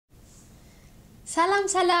ሰላም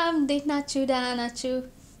ሰላም እንዴት ናችሁ ደህና ናችሁ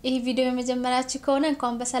ይሄ ቪዲዮ የመጀመሪያችሁ ከሆነ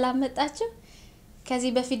እንኳን በሰላም መጣችሁ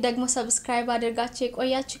ከዚህ በፊት ደግሞ ሰብስክራይብ አድርጋችሁ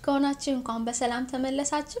የቆያችሁ ከሆናችሁ እንኳን በሰላም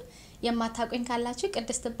ተመለሳችሁ የማታውቁኝ ካላችሁ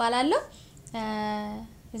ቅድስት እባላለሁ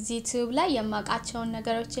እዚህ ዩቲዩብ ላይ የማቃቸውን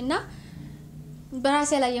ነገሮችና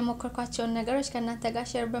በራሴ ላይ የሞከርኳቸውን ነገሮች ከእናንተ ጋር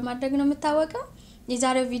ሼር በማድረግ ነው የምታወቀው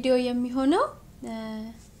የዛሬው ቪዲዮ የሚሆነው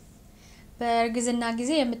በእርግዝና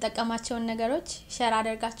ጊዜ የምጠቀማቸውን ነገሮች ሼር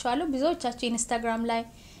አደርጋችኋለሁ ብዙዎቻችሁ ኢንስታግራም ላይ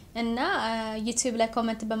እና ዩቲዩብ ላይ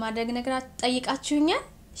ኮሜንት በማድረግ ነገራት ጠይቃችሁኛል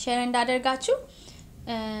ሼር እንዳደርጋችሁ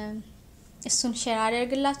እሱን ሼር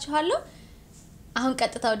አደርግላችኋለሁ አሁን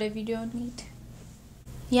ቀጥታ ወደ ቪዲዮ እንሂድ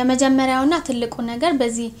የመጀመሪያውና ትልቁ ነገር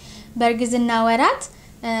በዚህ በእርግዝና ወራት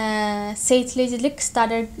ሴት ልጅ ልክ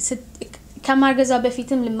ስታደርግ ከማርገዟ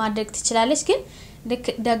በፊትም ለማድረግ ትችላለች ግን ልክ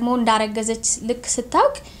ደግሞ እንዳረገዘች ልክ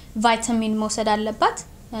ስታውቅ ቫይታሚን መውሰድ አለባት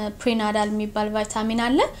ፕሪናታል የሚባል ቫይታሚን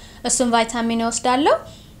አለ እሱን ቫይታሚን ወስዳለሁ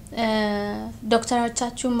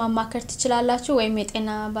ዶክተሮቻችሁን ማማከር ትችላላችሁ ወይም የጤና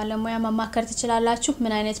ባለሙያ ማማከር ትችላላችሁ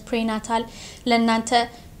ምን አይነት ፕሪናታል ለእናንተ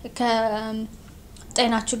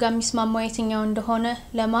ከጤናችሁ ጋር የሚስማማው የትኛው እንደሆነ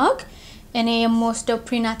ለማወቅ እኔ የምወስደው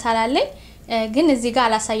ፕሪናታል አለኝ ግን እዚህ ጋር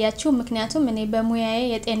አላሳያችሁ ምክንያቱም እኔ በሙያዬ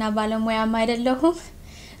የጤና ባለሙያም አይደለሁም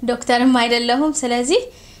ዶክተርም አይደለሁም ስለዚህ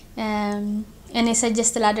እኔ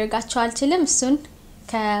ሰጀስት ላደርጋችሁ አልችልም እሱን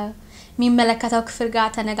ከሚመለከታው ክፍል ጋር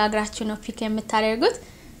ተነጋግራችሁ ነው ፒክ የምታደርጉት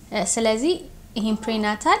ስለዚህ ይሄን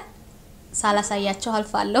ፕሪናታል ሳላሳያችሁ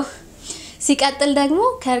አልፋለሁ ሲቀጥል ደግሞ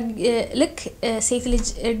ልክ ሴት ልጅ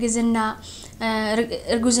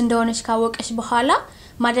እርጉዝ እንደሆነች ካወቀች በኋላ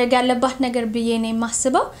ማድረግ ያለባት ነገር ብዬ ነው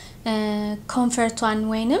የማስበው ኮምፎርቷን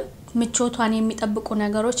ወይንም ምቾቷን የሚጠብቁ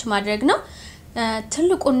ነገሮች ማድረግ ነው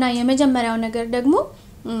ትልቁና የመጀመሪያው ነገር ደግሞ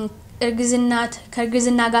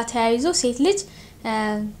ከእርግዝና ጋር ተያይዞ ሴት ልጅ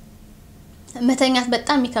መተኛት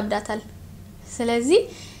በጣም ይከብዳታል ስለዚህ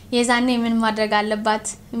የዛኔ ምን ማድረግ አለባት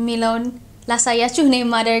የሚለውን ላሳያችሁ ነው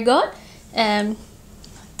የማደርገው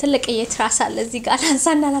ትልቅ የትራስ አለ እዚህ ጋር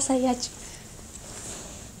አንሳና ላሳያችሁ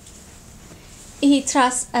ይሄ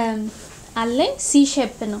ትራስ አለኝ ሲ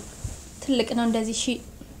ሼፕ ነው ትልቅ ነው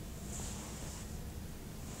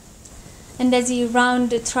እንደዚህ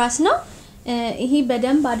ራውንድ ትራስ ነው ይሄ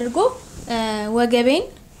በደንብ አድርጎ ወገቤን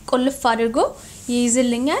ቁልፍ አድርጎ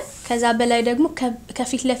ይይዝልኛል ከዛ በላይ ደግሞ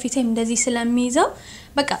ከፊት ለፊቴም እንደዚህ ስለሚይዘው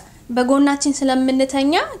በቃ በጎናችን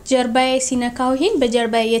ስለምንተኛ ጀርባዬ ሲነካው ይሄን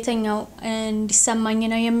በጀርባዬ የተኛው እንዲሰማኝ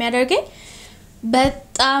ነው የሚያደርገኝ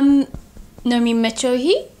በጣም ነው የሚመቸው ይሄ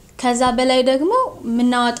ከዛ በላይ ደግሞ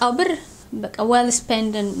ምናወጣው ብር በቃ ዌል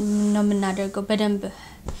ስፔንድ ነው የምናደርገው በደንብ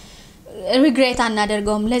ሪግሬት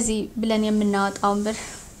አናደርገውም ለዚህ ብለን የምናወጣው ብር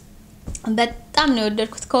በጣም ነው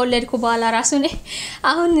ወደድኩት ከወለድኩ በኋላ ራሱ ነኝ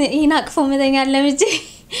አሁን ይሄን አቅፎ መተኛት ለምጄ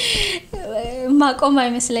ማቆም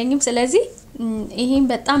አይመስለኝም ስለዚህ ይሄን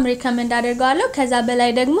በጣም ሪከመንድ አደርጋለሁ ከዛ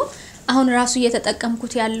በላይ ደግሞ አሁን ራሱ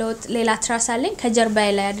እየተጠቀምኩት ያለው ሌላ ትራስ አለኝ ከጀርባዬ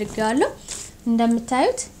ላይ አድርጌዋለሁ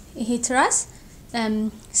እንደምታዩት ይሄ ትራስ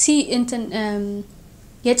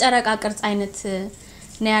የጨረቃ ቅርጽ አይነት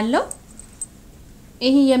ነው ያለው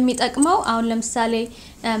ይሄ የሚጠቅመው አሁን ለምሳሌ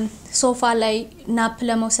ሶፋ ላይ ናፕ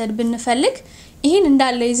ለመውሰድ ብንፈልግ ይሄን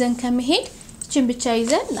እንዳለ ይዘን ከመሄድ እቺን ብቻ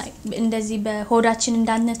ይዘን እንደዚህ በሆዳችን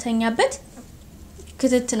እንዳንተኛበት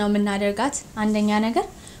ክትት ነው የምናደርጋት አንደኛ ነገር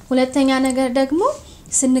ሁለተኛ ነገር ደግሞ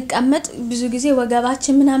ስንቀመጥ ብዙ ጊዜ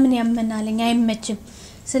ወገባችን ምናምን ያመናልኝ አይመችም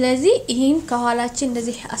ስለዚህ ይሄን ከኋላችን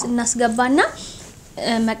እንደዚህ እናስገባና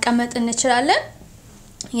መቀመጥ እንችላለን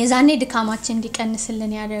የዛኔ ድካማችን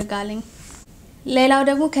እንዲቀንስልን ያደርጋልኝ ሌላው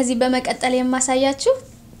ደግሞ ከዚህ በመቀጠል የማሳያችሁ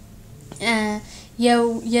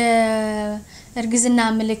የእርግዝና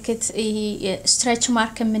ምልክት ስትሬች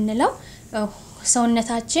ማርክ የምንለው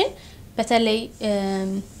ሰውነታችን በተለይ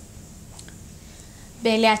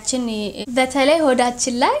በሊያችን በተለይ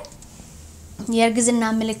ሆዳችን ላይ የእርግዝና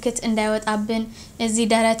ምልክት እንዳይወጣብን እዚህ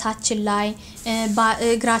ደረታችን ላይ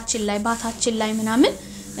እግራችን ላይ ባታችን ላይ ምናምን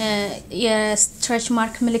የስትሬች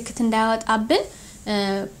ማርክ ምልክት እንዳይወጣብን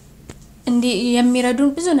እንዲ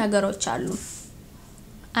የሚረዱን ብዙ ነገሮች አሉ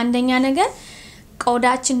አንደኛ ነገር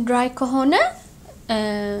ቆዳችን ድራይ ከሆነ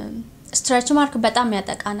ስትሬች ማርክ በጣም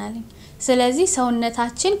ያጠቃናል ስለዚህ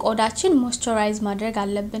ሰውነታችን ቆዳችን ሞይስቸራይዝ ማድረግ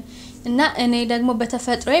አለብን እና እኔ ደግሞ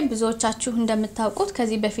በተፈጥሮዬ ብዙዎቻችሁ እንደምታውቁት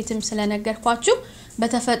ከዚህ በፊትም ስለነገርኳችሁ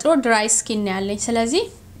በተፈጥሮ ድራይ ስኪን ያለኝ ስለዚህ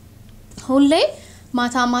ሁሌ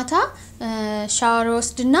ማታ ሻወር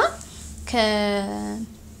ወስድና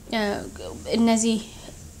እነዚህ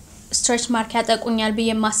ስትሬች ማርክ ያጠቁኛል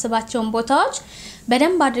በየ ማስባቸውን ቦታዎች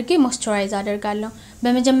በደንብ አድርጌ ሞይስቸራይዝ አደርጋለሁ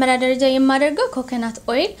በመጀመሪያ ደረጃ የማደርገው ኮኮናት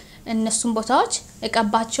ኦይል እነሱን ቦታዎች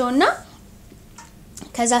እቀባቸውና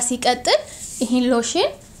ከዛ ሲቀጥል ይሄን ሎሽን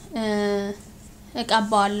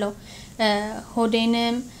እቀባዋለሁ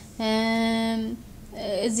ሆዴንም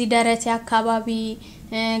እዚህ ደረቴ አካባቢ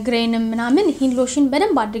ግሬንም ምናምን ይሄን ሎሽን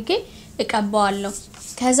በደንብ አድርጌ እቀባዋለሁ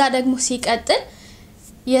ከዛ ደግሞ ሲቀጥል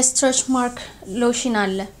የስትሬች ማርክ ሎሽን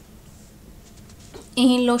አለ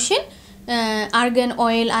ይሄን ሎሽን አርገን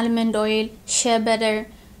ኦይል አልመንድ ኦይል ሼ በተር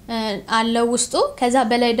አለው ውስጡ ከዛ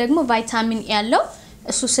በላይ ደግሞ ቫይታሚን ያለው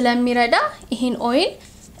እሱ ስለሚረዳ ይሄን ኦይል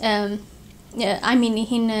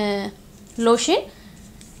ይሄን ሎሽን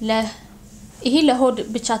ይሄ ለሆድ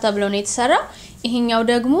ብቻ ተብሎ ነው የተሰራው ይሄኛው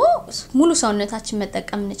ደግሞ ሙሉ ሰውነታችን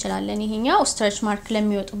መጠቀም እንችላለን ይሄኛው ስትሬች ማርክ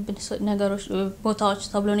ለሚወጡብን ነገሮች ቦታዎች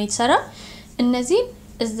ተብሎ ነው የተሰራው እነዚህ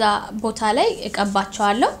እዛ ቦታ ላይ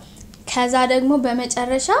እቀባቸዋለሁ ከዛ ደግሞ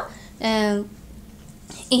በመጨረሻ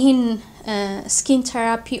ይሄን ስኪን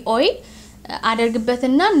ቴራፒ ኦይል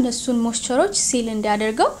አደርግበትና እነሱን ሞይስቸሮች ሲል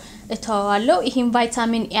እንዲያደርገው እተዋለሁ ይሄን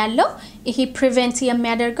ቫይታሚን ያለው ይሄ ፕሪቨንት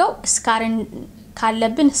የሚያደርገው ስካርን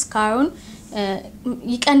ካለብን ስካሩን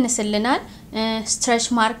ይቀንስልናል ስትሬች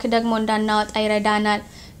ማርክ ደግሞ እንዳናወጣ ይረዳናል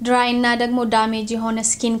ድራይ እና ደግሞ ዳሜጅ የሆነ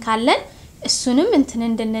ስኪን ካለን እሱንም እንትን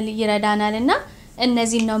እንድንል ይረዳናልና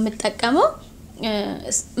እነዚህ ነው የምጠቀመው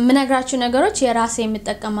ምነግራችሁ ነገሮች የራሴ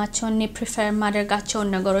የምጠቀማቸው እኔ ፕሪፈር ማድረጋቸው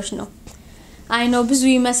ነገሮች ነው አይ ኖ ብዙ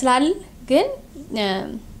ይመስላል ግን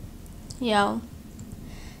ያው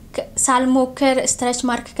ሳልሞክር ስትሬች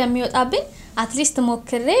ማርክ ከሚወጣብኝ አትሊስት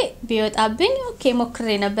ሞክሬ ቢወጣብኝ ኦኬ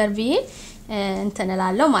ሞክሬ ነበር ብዬ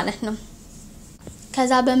እንተናላለሁ ማለት ነው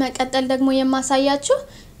ከዛ በመቀጠል ደግሞ የማሳያችሁ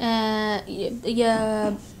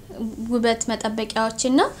የውበት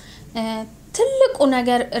መጠበቂያዎችና ትልቁ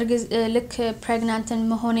ነገር ልክ ፕሬግናንትን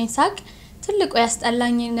መሆኔን ሳቅ ትልቁ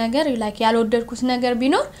ያስጠላኝ ነገር ላይክ ያልወደድኩት ነገር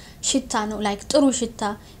ቢኖር ሽታ ነው ላይክ ጥሩ ሽታ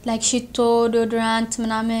ላይክ ሽቶ ዲኦድራንት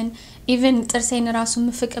ምናምን ኢቭን ጥርሴን ራሱ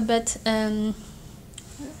ምፍቅበት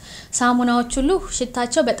ሳሙናዎች ሁሉ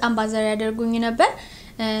ሽታቸው በጣም ባዘር ያደርጉኝ ነበር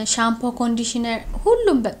ሻምፖ ኮንዲሽነር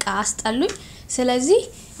ሁሉም በቃ አስጠሉኝ ስለዚህ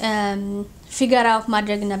ፊገር አውት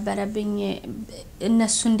ማድረግ ነበረብኝ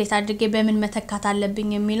እነሱ እንዴት አድርጌ በምን መተካት አለብኝ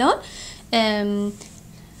የሚለው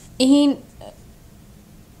ይሄን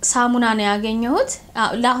ሳሙና ነው ያገኘሁት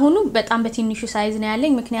ለአሁኑ በጣም በትንሹ ሳይዝ ነው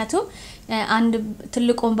ያለኝ ምክንያቱም አንድ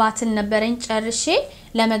ትልቁን ባትል ነበርኝ ጨርሼ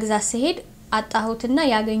ለመግዛት ሲሄድ አጣሁትና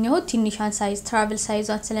ያገኘሁት ትንሿን ሳይዝ ትራቨል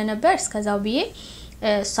ሳይዟን ስለነበር እስከዛው ብዬ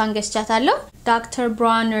እሷን ገዝቻታለሁ ዶክተር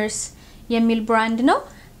ብራውነርስ የሚል ብራንድ ነው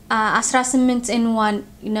 18 in 1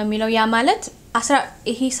 ነው የሚለው ያ ማለት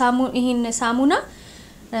ይሄን ሳሙና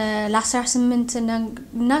ለ18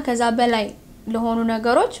 እና ከዛ በላይ ለሆኑ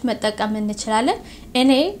ነገሮች መጠቀም እንችላለን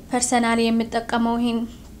እኔ ፐርሰናሊ የምጠቀመው ይሄን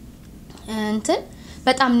እንትን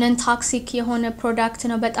በጣም ነን ቶክሲክ የሆነ ፕሮዳክት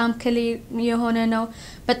ነው በጣም ክሊር የሆነ ነው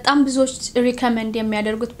በጣም ብዙዎች ሪከመንድ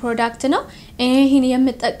የሚያደርጉት ፕሮዳክት ነው ይሄን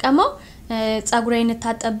የምጠቀመው ጸጉሬን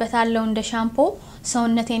ታጠበታለሁ እንደ ሻምፖ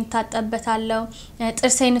ሰውነቴን ታጠበታለሁ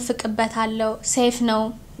ጥርሴን ፍቅበታለሁ ሴፍ ነው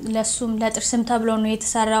ለሱም ለጥርስም ተብሎ ነው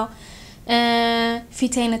የተሰራው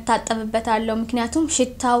ፊቴን ታጠበበታለሁ ምክንያቱም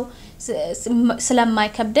ሽታው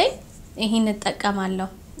ስለማይከብደኝ ይሄን ተጠቀማለሁ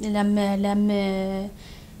ለም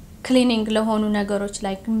ክሊኒንግ ለሆኑ ነገሮች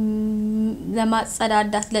ላይክ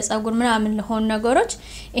ለማጸዳዳት ለጸጉር ምናምን ለሆኑ ነገሮች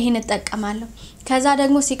ይሄን ተጠቀማለሁ ከዛ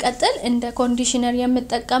ደግሞ ሲቀጥል እንደ ኮንዲሽነር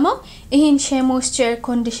የምጠቀመው ይሄን ሼ ሞይስቸር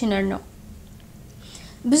ኮንዲሽነር ነው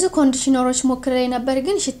ብዙ ኮንዲሽነሮች ሞክሬ ነበር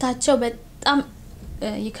ግን ሽታቸው በጣም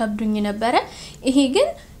ይከብዱኝ ነበር ይሄ ግን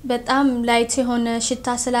በጣም ላይት የሆነ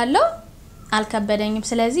ሽታ ስላለው አልከበደኝም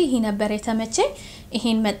ስለዚህ ይሄ ነበር የተመቸኝ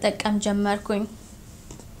ይሄን መጠቀም ጀመርኩኝ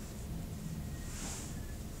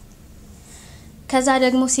ከዛ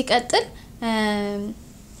ደግሞ ሲቀጥል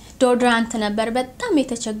ዶድራንት ነበር በጣም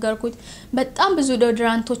የተቸገርኩት በጣም ብዙ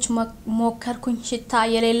ዶድራንቶች ሞከርኩኝ ሽታ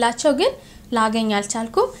የሌላቸው ግን ላገኝ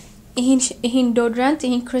አልቻልኩም ይሄን ዶድራንት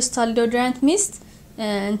ይሄን ክሪስታል ዶድራንት ሚስት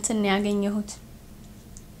እንትን ያገኘሁት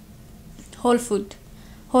ሆል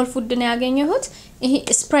ፉድ ነው ያገኘሁት ይሄ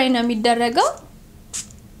ስፕሬይ ነው የሚደረገው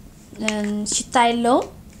ሽታ የለውም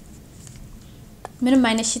ምንም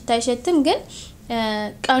አይነት ሽታ አይሸትም ግን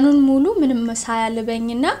ቀኑን ሙሉ ምንም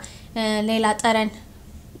ሳያልበኝና ሌላ ጠረን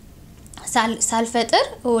ሳልፈጥር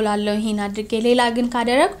እውላለሁ ይሄን አድርጌ ሌላ ግን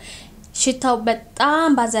ካደረኩ ሽታው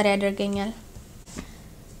በጣም ባዘር ያደርገኛል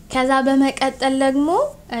ከዛ በመቀጠል ደግሞ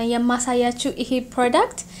የማሳያችሁ ይሄ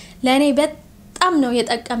ፕሮዳክት ለኔ በጣም ነው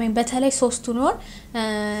የጠቀመኝ በተለይ 3 ወር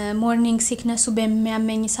ሞርኒንግ ሲክነሱ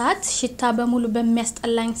በሚያመኝ ሰዓት ሽታ በሙሉ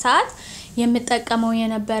በሚያስጠላኝ ሰዓት የምጠቀመው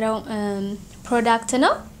የነበረው ፕሮዳክት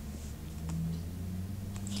ነው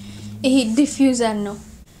ይሄ ዲፉዘር ነው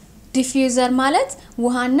ዲፉዘር ማለት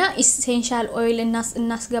ውሃና ኢሴንሻል ኦይል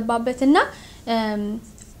እናስገባበትና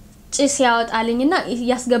ጭስ ያወጣልኝና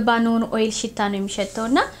ያስገባነውን ኦይል ሽታ ነው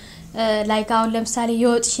የሚሸተውና ላይክ አሁን ለምሳሌ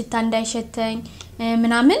የወጥ ሽታ እንዳይሸተኝ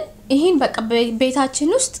ምናምን ይሄን በቃ ቤታችን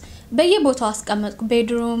ውስጥ በየቦታው አስቀመጥኩ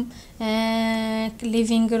ቤድሩም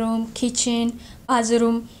ሊቪንግ ሩም ኪችን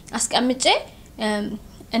ባዝሩም አስቀምጬ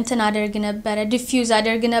እንትን አደርግ ነበር ዲፊውዝ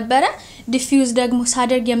አደርግ ነበር ዲፊውዝ ደግሞ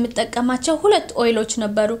ሳደርግ የምጠቀማቸው ሁለት ኦይሎች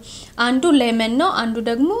ነበሩ አንዱ ሌመን ነው አንዱ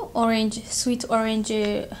ደግሞ ኦሬንጅ ስዊት ኦሬንጅ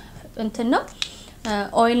እንትን ነው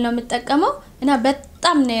ኦይል ነው የምጠቀመው እና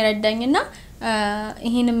በጣም ነው የረዳኝና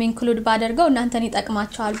ይሄንም ኢንክሉድ ባደርገው እናንተን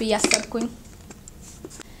ይጠቅማቸዋል በያሰብኩኝ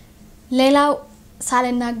ሌላው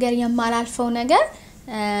ሳልናገር የማላልፈው ነገር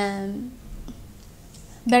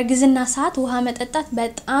በርግዝና ሰዓት ውሃ መጠጣት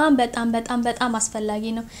በጣም አስፈላጊ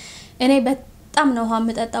ነው እኔ በጣም ነው ውሃ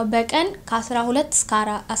መጠጣው በቀን ከ12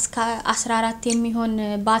 እስከ 14 የሚሆን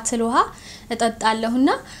ባትል ውሃ እጠጣለሁና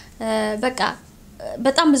በቃ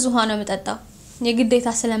በጣም ብዙ ውሃ ነው መጠጣው የግዴታ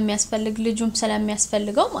ስለሚያስፈልግ ልጁም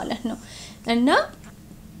ስለሚያስፈልገው ማለት ነው እና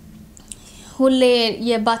ሁሌ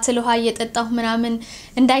የባትል ውሃ እየጠጣሁ ምናምን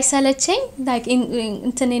እንዳይሰለቸኝ ላይክ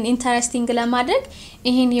እንትኔን ኢንተረስቲንግ ለማድረግ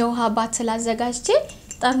ይሄን የውሃ ባትል አዘጋጅቼ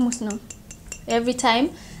ጠርሙስ ነው every time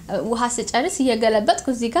ውሃ ስጨርስ እየገለበጥኩ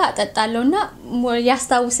እዚህ ጋር አጠጣለሁና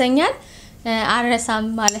ያስታውሰኛል አረሳም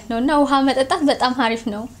ማለት ነውና ውሃ መጠጣት በጣም አሪፍ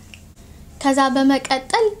ነው ከዛ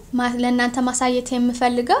በመቀጠል ለእናንተ ማሳየት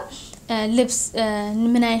የምፈልገው ልብስ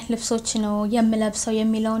ምን አይነት ልብሶች ነው የምለብሰው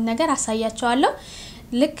የሚለውን ነገር አሳያቸዋለሁ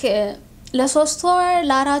ልክ ለ3 ወር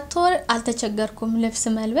ለ4 ወር አልተቸገርኩም ልብስ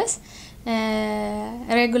መልበስ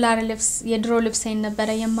ሬጉላር ልብስ የድሮ ልብሴን ነበር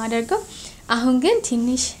የማደርገው አሁን ግን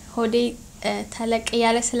ትንሽ ሆዴ ተለቅ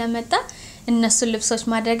ያለ ስለመጣ እነሱ ልብሶች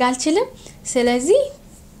ማድረግ አልችልም ስለዚህ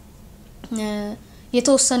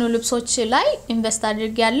የተወሰኑ ልብሶች ላይ ኢንቨስት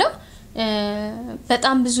አድርጌያለሁ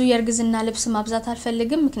በጣም ብዙ የርግዝና ልብስ ማብዛት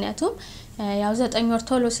አልፈልግም ምክንያቱም ያው 9 ወር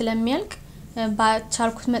ቶሎ ስለሚያልቅ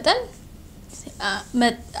ባቻልኩት መጠን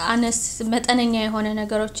አነስ መጠነኛ የሆነ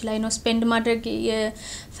ነገሮች ላይ ነው ስፔንድ ማድረግ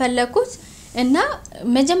የፈለኩት እና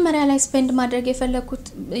መጀመሪያ ላይ ስፔንድ ማድረግ የፈለኩት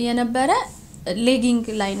የነበረ ሌጊንግ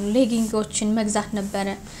ላይ ነው ሌጊንጎችን መግዛት ነበር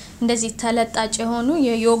እንደዚህ ተለጣጭ የሆኑ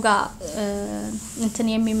የዮጋ እንትን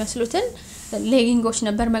የሚመስሉትን ሌጊንጎች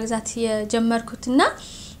ነበር መግዛት የጀመርኩትና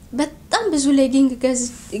በጣም ብዙ ሌጊንግ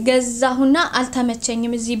ገዛሁና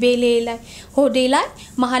አልተመቸኝም እዚህ ቤሌ ላይ ሆዴ ላይ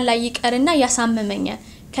መሃል ላይ ይቀርና ያሳመመኛል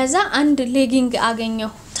ከዛ አንድ ሌጊንግ አገኘሁ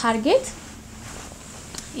ታርጌት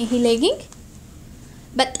ይሄ ሌጊንግ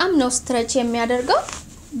በጣም ነው ስትሬች የሚያደርገው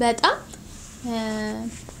በጣም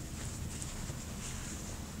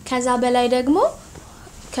ከዛ በላይ ደግሞ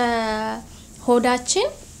ከሆዳችን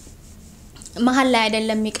መሃል ላይ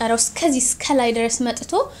አይደለም የሚቀረው እስከዚህ እስከላይ ድረስ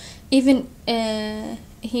መጥቶ ኢቭን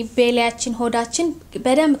ይሄ ቤሌያችን ሆዳችን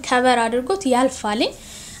በደም ከቨር አድርጎት ያልፋል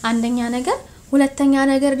አንደኛ ነገር ሁለተኛ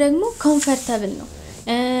ነገር ደግሞ ኮምፎርታብል ነው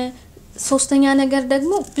ሶስተኛ ነገር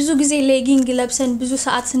ደግሞ ብዙ ጊዜ ሌጊንግ ለብሰን ብዙ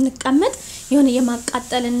ሰዓት ስንቀመጥ የሆነ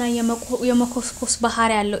የማቃጠልና የመኮስኮስ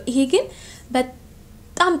ባህሪ ያለው ይሄ ግን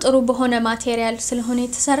በጣም ጥሩ በሆነ ማቴሪያል ስለሆነ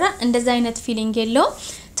የተሰራ እንደዛ አይነት ፊሊንግ የለው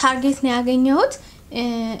ታርጌት ነው ያገኘሁት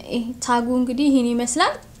ታጉ እንግዲህ ይሄን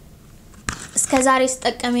ይመስላል እስከዛሬ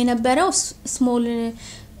ተጠቀመ የነበረው ስሞል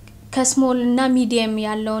ከስሞል እና ሚዲየም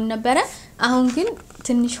ያለው ነበር አሁን ግን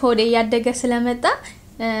ትንሽ ሆዴ ያደገ ስለመጣ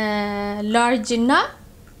ላርጅ እና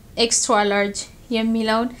ኤክስትራ ላርጅ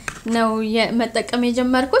የሚላውን ነው መጠቀም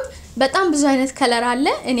የጀመርኩት በጣም ብዙ አይነት ከለር አለ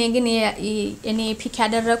እኔ ፒክ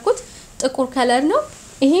ያደረኩት ጥቁር ከለር ነው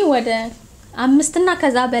ይሄ ወደ 5 እና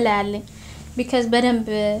ከዛ በላይ አለኝ because በደንብ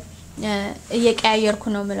እየቀያየርኩ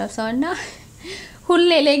ነው ምለብሰውና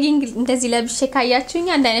ሁሌ ሌጊንግ እንደዚህ ለብሼ ካያችሁኝ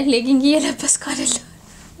አንድ አይነት ሌጊንግ እየለበስኩ አይደለም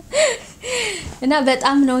እና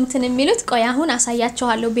በጣም ነው እንትን የሚሉት ቆይ አሁን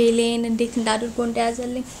አሳያችኋለሁ ቤሌን እንዴት እንዳድርጎ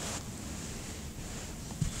እንዳያዘልኝ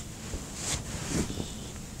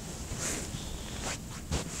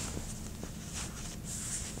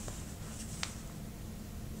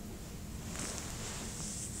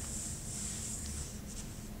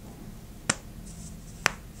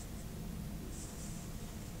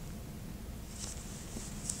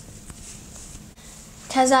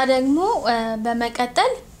ከዛ ደግሞ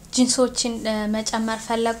በመቀጠል ጂንሶችን መጨመር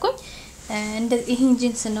ፈለኩኝ ይሄን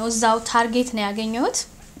ጂንስ ነው እዛው ታርጌት ነው ያገኘሁት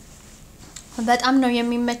በጣም ነው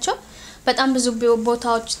የሚመቸው በጣም ብዙ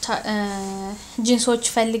ቦታዎች ጂንሶች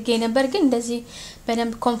ፈልጌ ነበር ግን እንደዚህ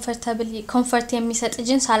በደንብ ኮምፎርት የሚሰጥ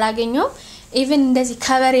ጂንስ አላገኘው ኢቭን እንደዚህ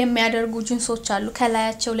ከቨር የሚያደርጉ ጂንሶች አሉ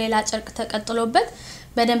ከላያቸው ሌላ ጨርቅ ተቀጥሎበት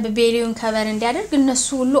በደንብ ቤሊውን ከቨር እንዲያደርግ እነሱ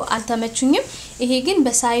ሁሉ አልተመቹኝም ይሄ ግን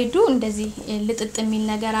በሳይዱ እንደዚህ ልጥጥ የሚል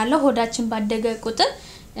ነገር አለ ሆዳችን ባደገ ቁጥር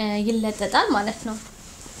ይለጠጣል ማለት ነው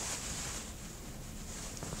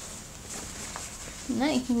እና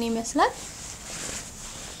ይሄን ይመስላል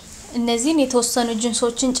እነዚህን የተወሰኑ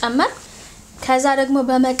ጂንሶችን ጨመር ከዛ ደግሞ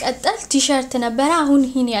በመቀጠል ቲሸርት ነበር አሁን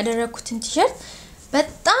ይሄን ያደረኩትን ቲሸርት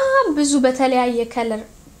በጣም ብዙ በተለያየ ከለር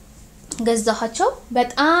ገዛኋቸው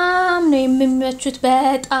በጣም ነው የሚመቹት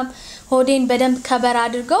በጣም ሆዴን በደንብ ከበር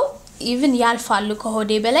አድርገው even ያልፋሉ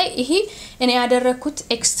ከሆዴ በላይ ይሄ እኔ ያደረኩት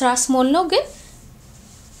ኤክስትራ ስሞል ነው ግን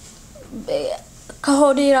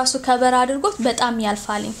ከሆዴ ራሱ ከበር አድርጎት በጣም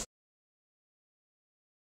ያልፋልኝ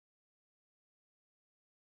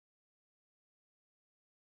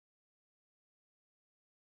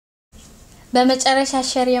በመጨረሻ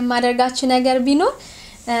ሼር የማደርጋችሁ ነገር ቢኖር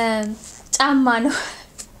ጫማ ነው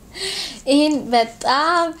ይሄን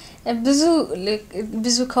በጣም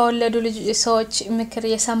ብዙ ከወለዱ ሰዎች ምክር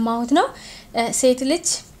የሰማሁት ነው ሴት ልጅ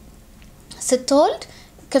ስትወልድ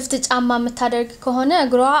ክፍት ጫማ የምታደርግ ከሆነ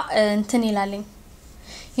እግሯ እንትን ይላልኝ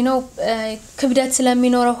ክብደት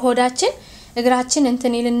ስለሚኖረው ሆዳችን እግራችን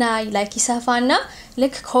እንትን ይልና ላይክ ይሰፋና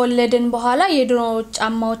ልክ ከወለድን በኋላ የድሮ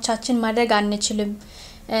ጫማዎቻችን ማድረግ አንችልም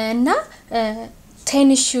እና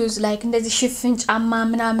tennis shoes like እንደዚህ ሽፍን ጫማ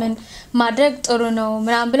ምናምን ማድረግ ጥሩ ነው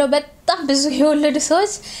ምናምን ብለው በጣም ብዙ የወለዱ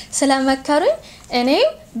ሰዎች ስለመከሩኝ እኔ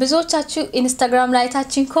ብዙዎቻችሁ ኢንስታግራም ላይ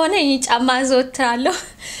ታችን ከሆነ ይሄ ጫማ ዘወትራለሁ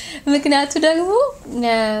ምክንያቱ ደግሞ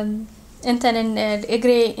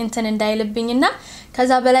እግሬ እንትን እንዳይልብኝና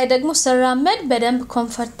ከዛ በላይ ደግሞ ስራመድ በደንብ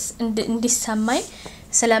ኮምፎርት እንዲሰማኝ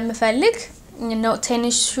ስለምፈልግ ነው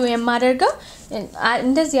tennis shoe የማደርገው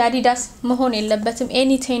እንደዚህ Adiddas መሆን የለበትም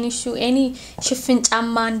any tennis shoe any ሽፍን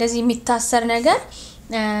ጫማ እንደዚህ የሚታሰር ነገር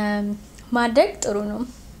ማድረግ ጥሩ ነው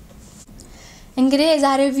እንግዲህ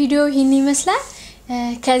የዛሬው ቪዲዮ ይሄን ይመስላል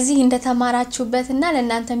ከዚህ እንደተማራችሁበትና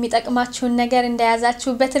ለእናንተ የሚጠቅማችሁን ነገር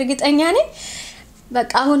እንደያዛችሁበት እርግጠኛ ነኝ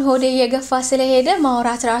በቃ አሁን ሆዴ የገፋ ስለሄደ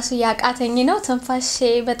ማውራት ራሱ ያቃተኝ ነው ተንፋሼ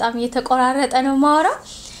በጣም እየተቆራረጠ ነው ማውራት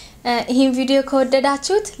ይሄን ቪዲዮ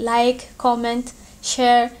ከወደዳችሁት ላይክ ኮሜንት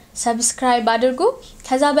ሼር ሰብስክራይብ አድርጉ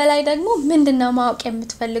ከዛ በላይ ደግሞ ምንድነው ማወቅ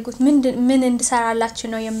የምትፈልጉት ምን እንድሰራላችሁ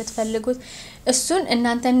ነው የምትፈልጉት እሱን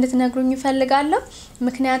እናንተ እንድትነግሩኝ ይፈልጋለሁ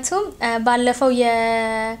ምክንያቱም ባለፈው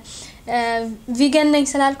ቪጋን ነኝ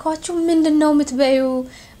ስላልኳችሁ ምንድነው የምትበዩ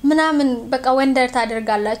ምናምን በቃ ወንደር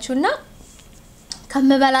ታደርጋላችሁና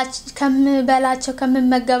ከምበላቸው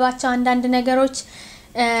ከምመገባቸው አንዳንድ ነገሮች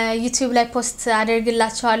YouTube ላይ ፖስት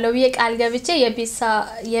አድርግላችኋለሁ በቃል ገብቼ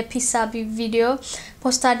የፒሳ ቪዲዮ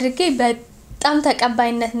ፖስት አድርጌ በጣም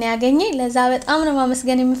ተቀባይነት ነው ያገኘኝ ለዛ በጣም ነው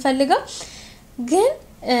ማመስገን የምፈልገው ግን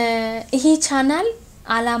ይሄ ቻናል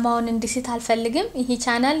አላማውን እንዲስት አልፈልግም ይሄ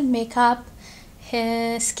ቻናል ሜካፕ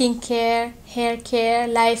ስኪን ኬር ሄር ኬር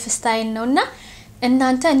ላይፍ ስታይል ነውና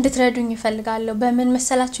እናንተ እንድትረዱኝ ይፈልጋለሁ በምን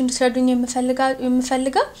መሰላችሁ እንድትረዱኝ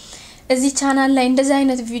የምፈልገው እዚህ ቻናል ላይ እንደዚህ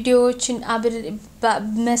አይነት ቪዲዮዎችን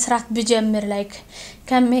መስራት ብጀምር ላይክ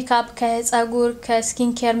ከሜካፕ ከጸጉር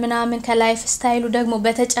ከስኪን ኬር ምናምን ከላይፍ ስታይሉ ደግሞ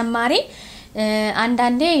በተጨማሪ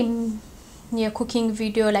አንዳንዴ የኩኪንግ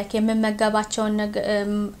ቪዲዮ ላይክ የምመገባቸውን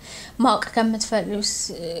ማወቅ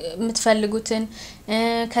ከምትፈልጉትን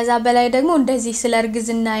ከዛ በላይ ደግሞ እንደዚህ ስለ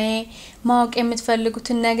እርግዝናዬ ማወቅ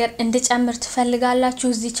የምትፈልጉትን ነገር እንድጨምር ትፈልጋላችሁ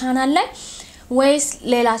እዚህ ቻናል ላይ ወይስ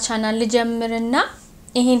ሌላ ቻናል ልጀምርና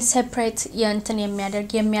ይሄን ሴፐሬት የእንትን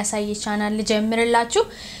የሚያሳይ ቻናል ልጀምርላችሁ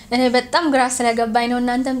እኔ በጣም ግራ ስለገባኝ ነው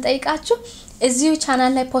እናንተም ጠይቃችሁ እዚሁ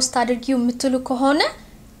ቻናል ላይ ፖስት አድርጊው የምትሉ ከሆነ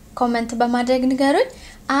ኮሜንት በማድረግ ንገሩኝ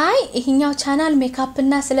አይ ይሄኛው ቻናል ሜካፕ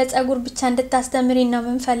እና ስለ ጸጉር ብቻ እንድታስተምሪኝ ነው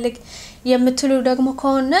የምፈልግ የምትሉ ደግሞ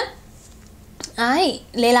ከሆነ አይ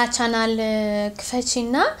ሌላ ቻናል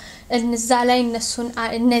ክፈቺና እዛ ላይ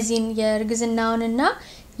እነዚህን የእርግዝናውንና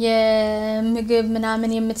የምግብ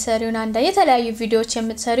ምናምን የምትሰሪውን አንዳ የተለያዩ ቪዲዮዎች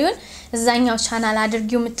የምትሰሪውን እዛኛው ቻናል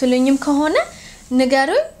አድርጊው የምትሉኝም ከሆነ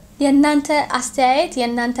ንገሩኝ የናንተ አስተያየት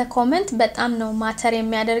የናንተ ኮሜንት በጣም ነው ማተር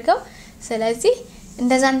የሚያደርገው ስለዚህ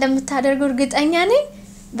እንደዛ እንደምታደርጉ እርግጠኛ ነኝ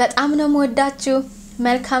በጣም ነው ወዳችሁ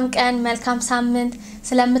መልካም ቀን መልካም ሳምንት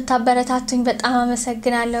ስለምታበረታቱኝ በጣም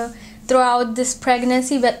አመሰግናለሁ throughout this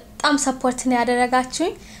pregnancy በጣም ሰፖርት ነው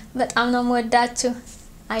ያደረጋችሁኝ በጣም ነው ወዳችሁ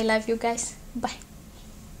I love you guys bye